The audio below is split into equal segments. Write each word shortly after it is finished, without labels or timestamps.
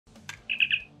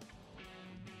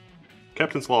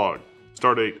Captain's Log.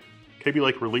 Stardate, Kaby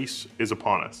Lake release is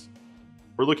upon us.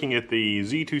 We're looking at the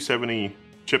Z270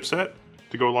 chipset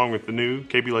to go along with the new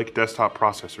Kaby Lake desktop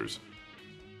processors.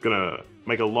 Gonna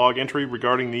make a log entry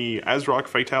regarding the ASRock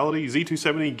Fatal1ty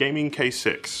Z270 Gaming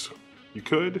K6. You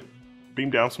could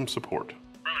beam down some support.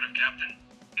 Affirmative, Captain.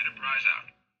 Enterprise out.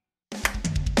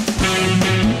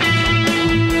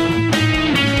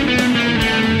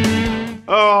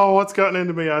 Oh, what's gotten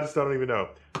into me? I just don't even know.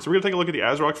 So we're gonna take a look at the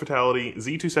ASRock Fatal1ty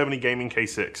Z270 Gaming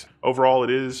K6. Overall, it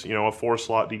is, a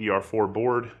 4-slot DDR4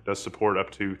 board. It does support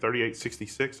up to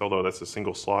 3866, although that's a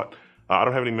single slot. I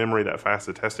don't have any memory that fast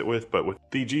to test it with, but with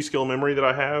the G-Skill memory that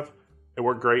I have, it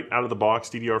worked great out of the box.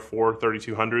 DDR4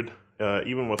 3200,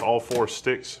 even with all 4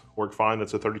 sticks, worked fine.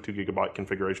 That's a 32 gigabyte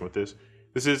configuration with this.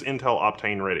 This is Intel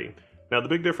Optane ready. Now the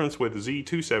big difference with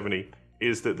Z270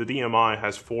 is that the DMI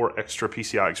has 4 extra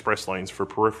PCI Express lanes for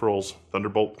peripherals,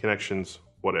 Thunderbolt connections,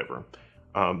 whatever.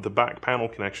 The back panel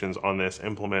connections on this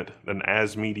implement an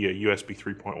ASMedia USB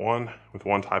 3.1 with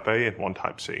one Type A and one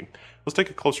Type C. Let's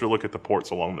take a closer look at the ports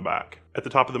along the back. At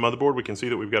the top of the motherboard, we can see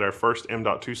that we've got our first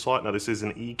M.2 slot. Now this is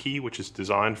an E key, which is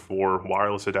designed for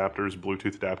wireless adapters,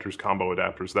 Bluetooth adapters, combo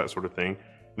adapters, that sort of thing.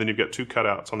 And then you've got 2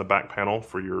 cutouts on the back panel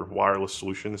for your wireless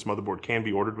solution. This motherboard can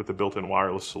be ordered with a built-in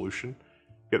wireless solution.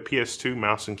 You've got Ps2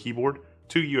 mouse and keyboard,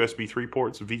 2 USB 3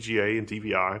 ports, VGA and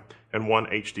DVI, and 1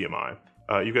 HDMI.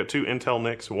 You've got 2 Intel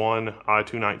NICs, one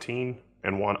i219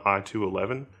 and one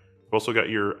i211. You've also got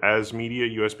your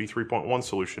ASMedia USB 3.1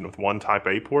 solution with 1 Type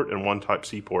A port and 1 Type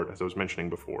C port, as I was mentioning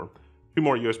before. 2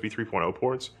 more USB 3.0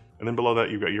 ports, and then below that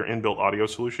you've got your inbuilt audio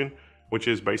solution, which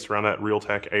is based around that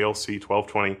Realtek ALC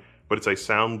 1220, but it's a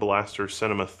Sound Blaster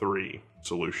Cinema 3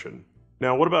 solution.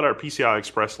 Now, what about our PCI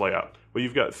Express layout? Well,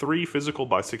 you've got 3 physical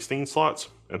by 16 slots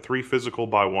and 3 physical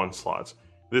by 1 slots.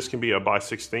 This can be a by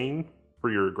 16 for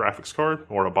your graphics card,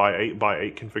 or a by 8 by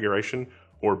 8 configuration,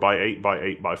 or by 8 by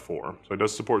 8 by 4. So it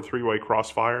does support 3-way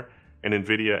crossfire and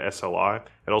NVIDIA SLI.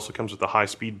 It also comes with a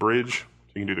high-speed bridge,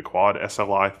 so you can do the quad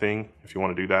SLI thing if you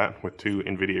want to do that with 2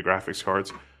 NVIDIA graphics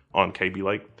cards on Kaby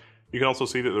Lake. You can also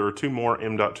see that there are 2 more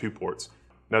M.2 ports.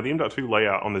 Now the M.2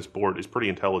 layout on this board is pretty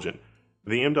intelligent.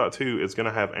 The M.2 is going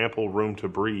to have ample room to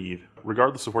breathe,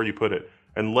 regardless of where you put it,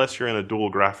 unless you're in a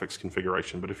dual graphics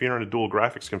configuration. But if you're in a dual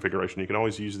graphics configuration, you can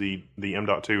always use the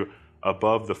M.2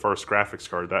 above the first graphics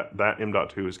card. That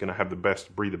M.2 is going to have the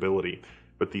best breathability.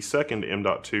 But the second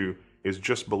M.2 is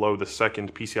just below the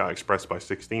second PCI Express by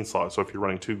 16 slot. So if you're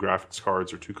running 2 graphics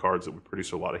cards or 2 cards that would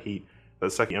produce a lot of heat,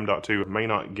 that second M.2 may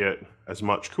not get as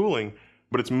much cooling,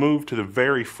 but it's moved to the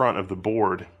very front of the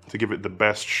board to give it the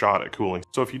best shot at cooling.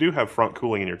 So if you do have front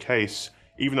cooling in your case,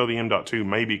 even though the M.2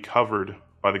 may be covered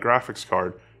by the graphics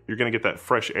card, you're going to get that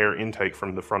fresh air intake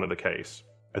from the front of the case.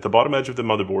 At the bottom edge of the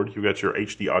motherboard, you've got your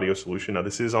HD audio solution. Now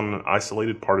this is on an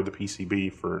isolated part of the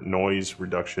PCB for noise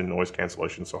reduction, noise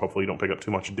cancellation, so hopefully you don't pick up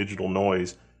too much digital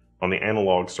noise on the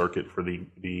analog circuit for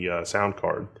the sound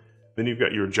card. Then you've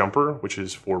got your jumper, which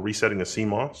is for resetting the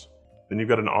CMOS. Then you've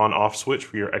got an on-off switch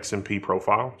for your XMP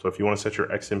profile. So if you want to set your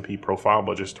XMP profile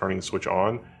by just turning the switch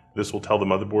on, this will tell the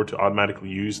motherboard to automatically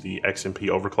use the XMP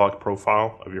overclock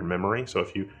profile of your memory. So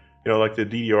if you like the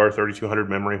DDR 3200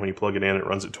 memory, when you plug it in, it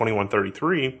runs at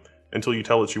 2133 until you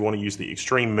tell it you want to use the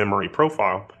extreme memory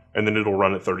profile, and then it'll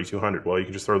run at 3200. Well, you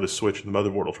can just throw this switch and the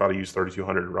motherboard will try to use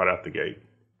 3200 right out the gate.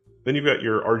 Then you've got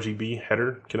your RGB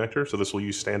header connector. So this will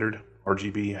use standard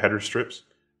RGB header strips.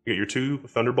 You get your 2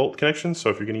 Thunderbolt connections. So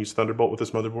if you're going to use Thunderbolt with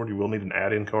this motherboard, you will need an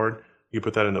add-in card. You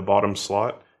put that in the bottom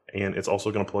slot, and it's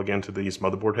also going to plug into these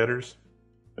motherboard headers.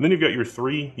 And then you've got your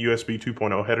 3 USB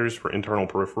 2.0 headers for internal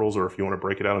peripherals, or if you want to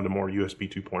break it out into more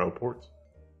USB 2.0 ports.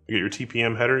 You get your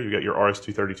TPM header, you got your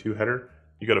RS-232 header,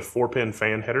 you got a 4-pin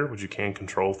fan header, which you can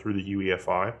control through the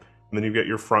Uefi, and then you've got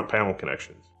your front panel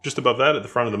connections. Just above that, at the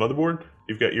front of the motherboard,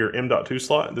 you've got your M.2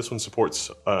 slot. This one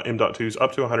supports M.2s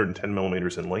up to 110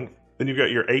 millimeters in length. Then you've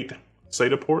got your 8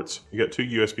 SATA ports, you got 2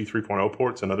 USB 3.0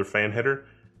 ports, another fan header,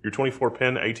 your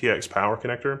 24-pin ATX power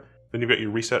connector, then you've got your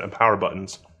reset and power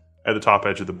buttons at the top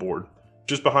edge of the board.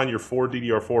 Just behind your 4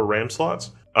 DDR4 RAM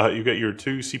slots, you've got your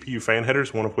 2 CPU fan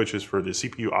headers, one of which is for the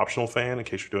CPU optional fan in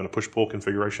case you're doing a push-pull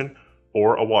configuration,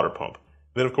 or a water pump.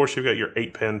 Then of course you've got your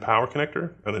 8-pin power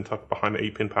connector, and then tucked behind the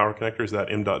 8-pin power connector is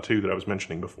that M.2 that I was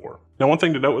mentioning before. Now one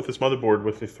thing to note with this motherboard,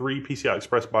 with the 3 PCI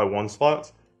Express by 1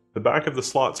 slots, the back of the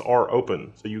slots are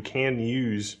open, so you can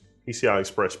use PCI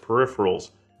Express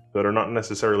peripherals that are not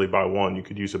necessarily by 1. You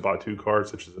could use a by 2 card,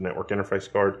 such as a network interface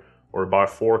card, or a by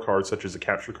 4 card, such as a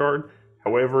capture card.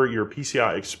 However, your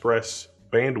PCI Express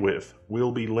bandwidth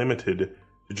will be limited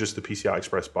to just the PCI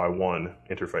Express by 1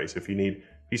 interface. If you need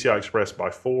PCI Express by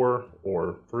 4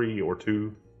 or 3 or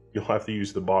 2, you'll have to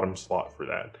use the bottom slot for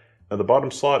that. Now the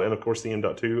bottom slot and of course the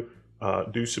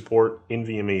M.2 do support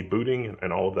NVMe booting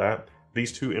and all of that.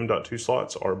 These two M.2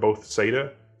 slots are both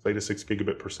SATA 6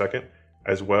 gigabit per second,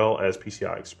 as well as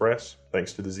PCI Express,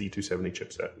 thanks to the Z270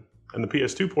 chipset. And the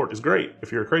Ps2 port is great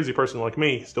if you're a crazy person like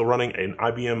me, still running an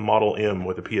IBM Model M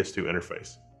with a Ps2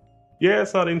 interface. Yeah,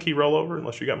 it's not in-key rollover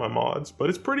unless you got my mods, but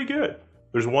it's pretty good.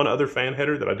 There's one other fan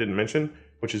header that I didn't mention,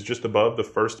 which is just above the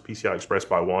first PCI Express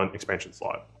by 1 expansion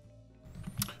slot.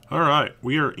 Alright,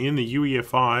 we are in the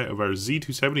UEFI of our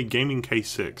Z270 Gaming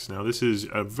K6. Now this is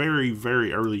a very,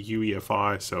 very early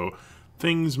UEFI, so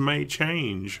things may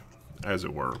change, as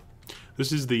it were.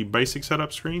 This is the basic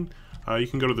setup screen. You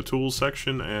can go to the tools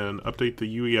section and update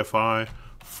the UEFI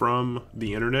from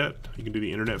the internet. You can do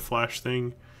the internet flash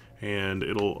thing, and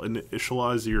it'll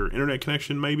initialize your internet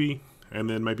connection maybe, and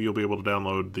then maybe you'll be able to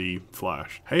download the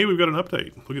flash. Hey, we've got an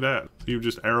update. Look at that. So you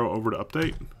just arrow over to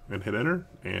update and hit enter,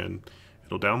 and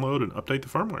it'll download and update the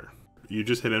firmware. You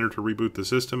just hit enter to reboot the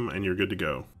system and you're good to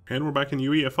go. And we're back in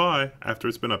UEFI after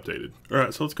it's been updated.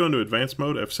 Alright, so let's go into advanced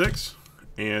mode F6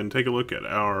 and take a look at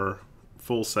our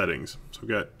full settings. So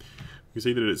you can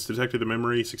see that it's detected the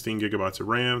memory, 16 gigabytes of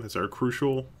RAM, that's our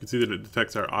crucial. You can see that it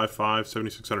detects our i5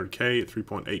 7600K at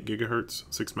 3.8 gigahertz,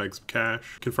 6 megs of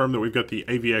cache. Confirm that we've got the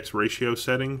AVX ratio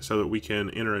setting so that we can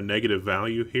enter a negative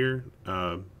value here.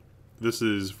 This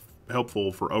is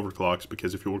helpful for overclocks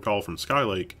because if you recall from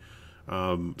Skylake,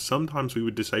 sometimes we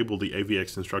would disable the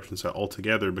AVX instruction set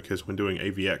altogether because when doing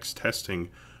AVX testing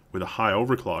with a high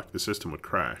overclock, the system would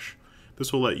crash.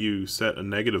 This will let you set a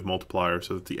negative multiplier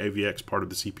so that the AVX part of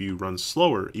the CPU runs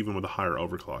slower even with a higher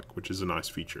overclock, which is a nice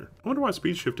feature. I wonder why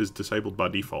speed shift is disabled by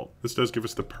default. This does give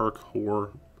us the per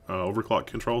core overclock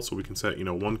control, so we can set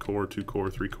 1 core, 2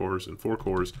 core, 3 cores, and 4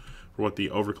 cores for what the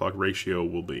overclock ratio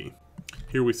will be.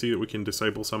 Here we see that we can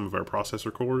disable some of our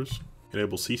processor cores,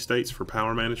 enable C states for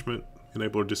power management,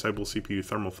 enable or disable CPU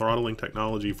thermal throttling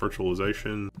technology,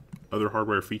 virtualization, other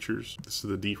hardware features. This is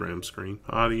the DRAM screen.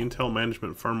 The Intel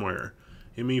management firmware.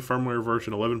 ME firmware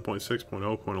version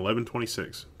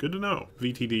 11.6.0.1126. Good to know.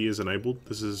 VTD is enabled.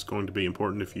 This is going to be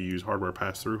important if you use hardware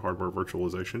pass-through, hardware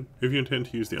virtualization. If you intend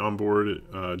to use the onboard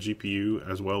GPU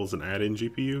as well as an add-in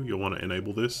GPU, you'll want to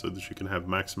enable this so that you can have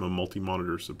maximum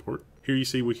multi-monitor support. Here you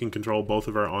see we can control both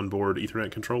of our onboard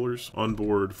Ethernet controllers,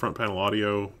 onboard front panel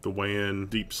audio, the WAN,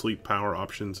 deep sleep power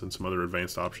options, and some other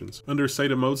advanced options. Under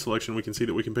Sata Mode selection, we can see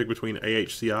that we can pick between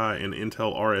AHCI and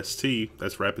Intel RST,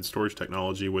 that's rapid storage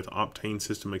technology with Optane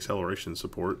system acceleration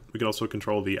support. We can also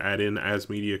control the add-in as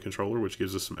media controller, which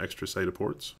gives us some extra SATA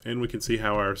ports. And we can see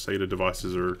how our SATA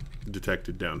devices are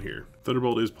detected down here.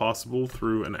 Thunderbolt is possible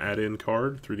through an add-in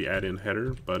card, through the add-in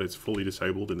header, but it's fully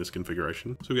disabled in this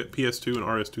configuration. So we get PS2 and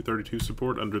RS-232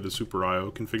 support under the Super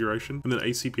I/O configuration, and then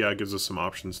ACPI gives us some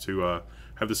options to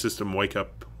have the system wake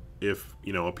up if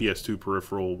a PS2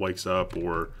 peripheral wakes up,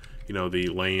 or the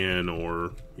LAN,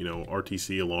 or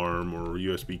RTC alarm, or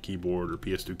USB keyboard, or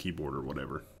PS2 keyboard, or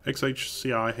whatever.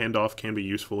 XHCI handoff can be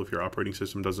useful if your operating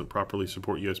system doesn't properly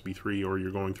support USB 3, or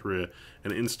you're going through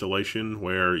an installation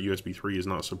where USB 3 is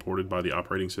not supported by the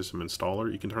operating system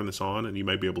installer. You can turn this on and you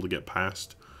may be able to get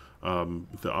past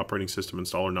the operating system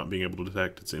installer not being able to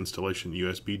detect its installation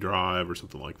USB drive or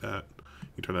something like that.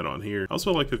 You turn that on here. I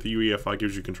also like that the UEFI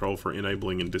gives you control for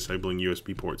enabling and disabling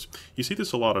USB ports. You see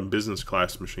this a lot on business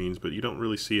class machines, but you don't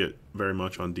really see it very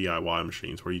much on DIY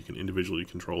machines where you can individually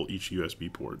control each USB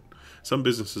port. Some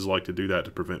businesses like to do that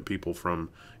to prevent people from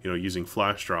using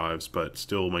flash drives but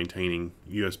still maintaining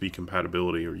USB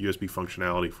compatibility or USB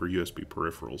functionality for USB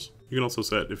peripherals. You can also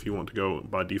set if you want to go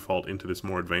by default into this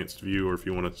more advanced view, or if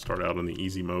you want to start out on the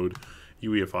easy mode,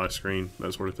 UEFI screen,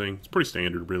 that sort of thing. It's pretty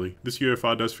standard, really. This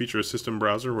UEFI does feature a system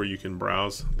browser where you can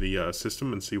browse the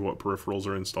system and see what peripherals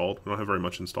are installed. We don't have very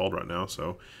much installed right now,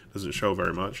 so it doesn't show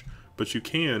very much. But you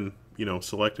can,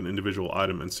 select an individual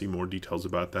item and see more details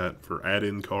about that for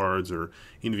add-in cards or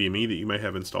NVMe that you may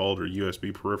have installed, or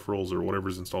USB peripherals, or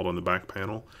whatever's installed on the back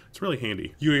panel. It's really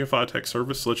handy. UEFI Tech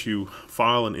Service lets you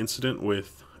file an incident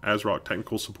with ASRock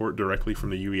technical support directly from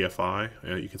the UEFI.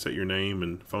 You can set your name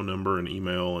and phone number and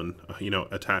email and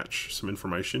attach some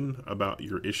information about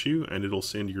your issue, and it'll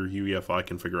send your UEFI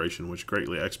configuration, which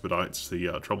greatly expedites the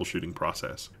troubleshooting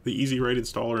process. The Easy RAID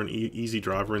installer and Easy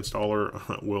Driver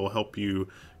installer will help you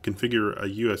configure a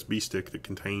USB stick that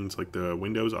contains the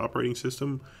Windows operating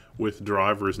system with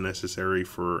drivers necessary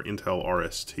for Intel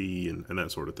RST and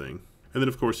that sort of thing. And then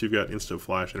of course you've got instant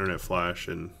flash, internet flash,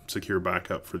 and secure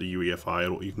backup for the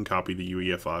UEFI. You can copy the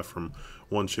UEFI from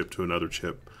one chip to another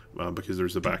chip because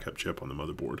there's a backup chip on the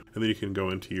motherboard. And then you can go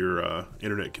into your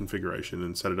internet configuration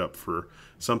and set it up for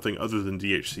something other than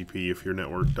DHCP if your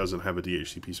network doesn't have a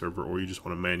DHCP server or you just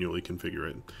want to manually configure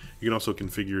it. You can also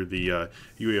configure the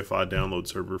UEFI download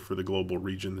server for the global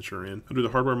region that you're in. Under the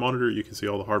hardware monitor, you can see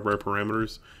all the hardware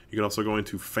parameters. You can also go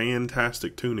into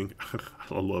Fantastic Tuning.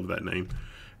 I love that name.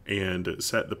 And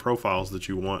set the profiles that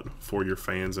you want for your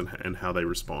fans and how they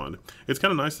respond. It's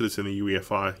kind of nice that it's in the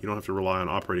UEFI. You don't have to rely on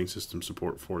operating system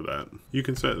support for that. You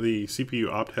can set the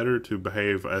CPU opt header to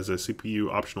behave as a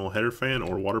CPU optional header fan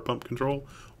or water pump control.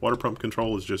 Water pump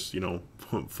control is just,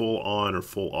 full on or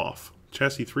full off.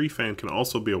 Chassis 3 fan can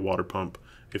also be a water pump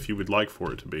if you would like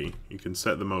for it to be. You can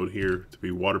set the mode here to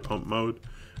be water pump mode,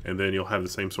 and then you'll have the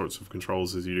same sorts of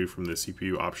controls as you do from the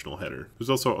CPU optional header. There's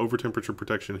also over temperature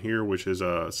protection here, which is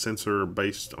a sensor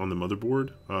based on the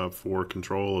motherboard for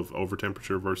control of over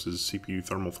temperature versus CPU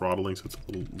thermal throttling, so it's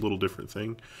a little different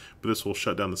thing. But this will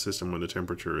shut down the system when the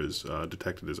temperature is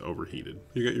detected as overheated.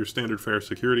 You got your standard fare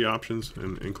security options,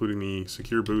 including the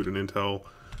secure boot and Intel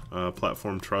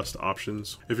platform trust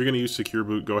options. If you're going to use secure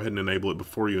boot, go ahead and enable it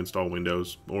before you install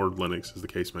Windows or Linux, as the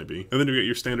case may be. And then you get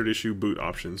your standard issue boot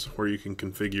options, where you can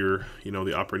configure,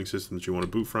 the operating system that you want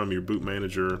to boot from, your boot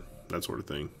manager, that sort of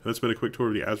thing. And that's been a quick tour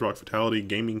of the ASRock Fatal1ty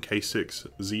Gaming K6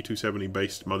 Z270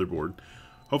 based motherboard.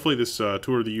 Hopefully this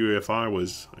tour of the UEFI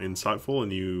was insightful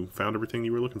and you found everything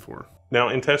you were looking for. Now,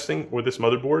 in testing with this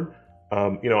motherboard,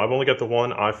 I've only got the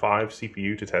one i5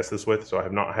 CPU to test this with, so I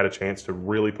have not had a chance to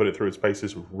really put it through its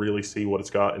paces, really see what it's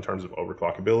got in terms of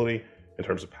overclockability, in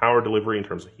terms of power delivery, in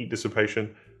terms of heat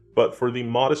dissipation. But for the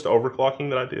modest overclocking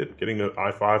that I did, getting the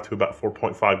i5 to about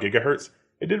 4.5 gigahertz,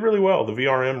 it did really well. The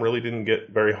VRM really didn't get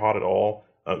very hot at all.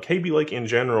 Kaby Lake in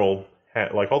general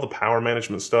had all the power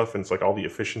management stuff, and it's all the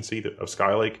efficiency of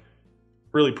Skylake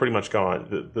really pretty much gone.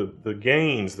 The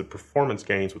gains, the performance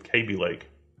gains with Kaby Lake,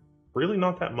 really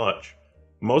not that much.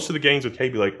 Most of the gains with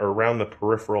Kaby Lake are around the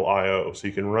peripheral I/O, so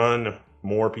you can run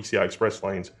more PCI Express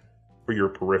lanes for your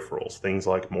peripherals, things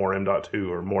like more M.2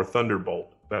 or more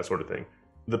Thunderbolt, that sort of thing.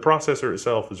 The processor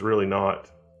itself is really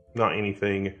not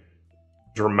anything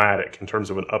dramatic in terms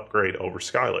of an upgrade over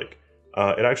Skylake.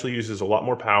 It actually uses a lot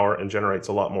more power and generates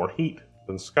a lot more heat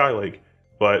than Skylake,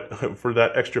 but for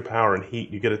that extra power and heat,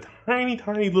 you get a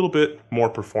tiny little bit more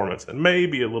performance and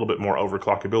maybe a little bit more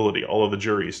overclockability, although the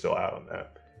jury is still out on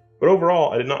that. But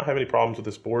overall, I did not have any problems with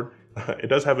this board. It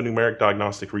does have a numeric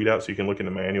diagnostic readout, so you can look in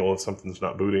the manual if something's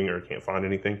not booting or can't find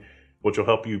anything, which will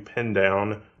help you pin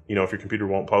down, if your computer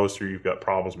won't post or you've got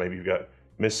problems, maybe you've got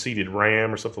misseated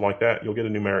RAM or something like that, you'll get a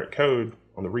numeric code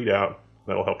on the readout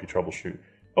that'll help you troubleshoot.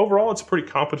 Overall, it's a pretty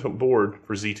competent board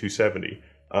for Z270.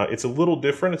 It's a little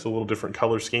different. It's a little different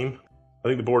color scheme. I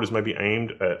think the board is maybe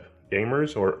aimed at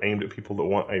gamers or aimed at people that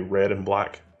want a red and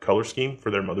black color scheme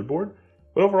for their motherboard.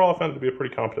 But overall, I found it to be a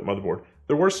pretty competent motherboard.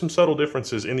 There were some subtle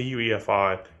differences in the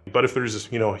UEFI, but if there's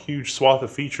a huge swath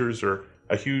of features or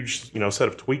a huge set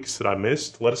of tweaks that I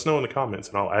missed, let us know in the comments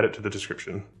and I'll add it to the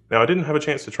description. Now, I didn't have a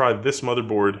chance to try this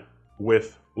motherboard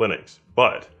with Linux,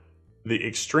 but the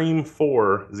Extreme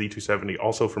 4 Z270,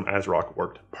 also from ASRock,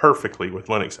 worked perfectly with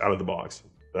Linux out of the box.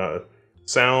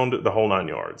 Sound, the whole 9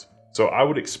 yards. So I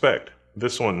would expect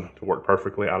this one to work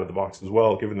perfectly out of the box as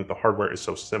well, given that the hardware is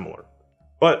so similar.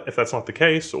 But if that's not the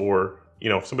case, or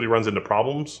if somebody runs into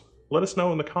problems, let us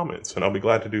know in the comments and I'll be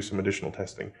glad to do some additional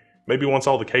testing. Maybe once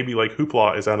all the Kaby Lake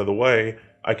hoopla is out of the way,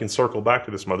 I can circle back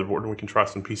to this motherboard and we can try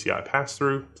some PCI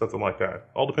pass-through, something like that.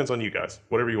 All depends on you guys,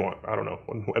 whatever you want, I don't know,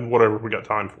 and whatever we got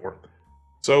time for.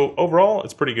 So overall,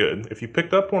 it's pretty good. If you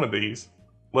picked up one of these,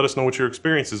 let us know what your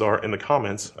experiences are in the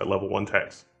comments at Level 1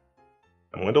 Techs.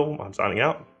 I'm Wendell, I'm signing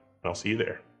out, and I'll see you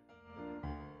there.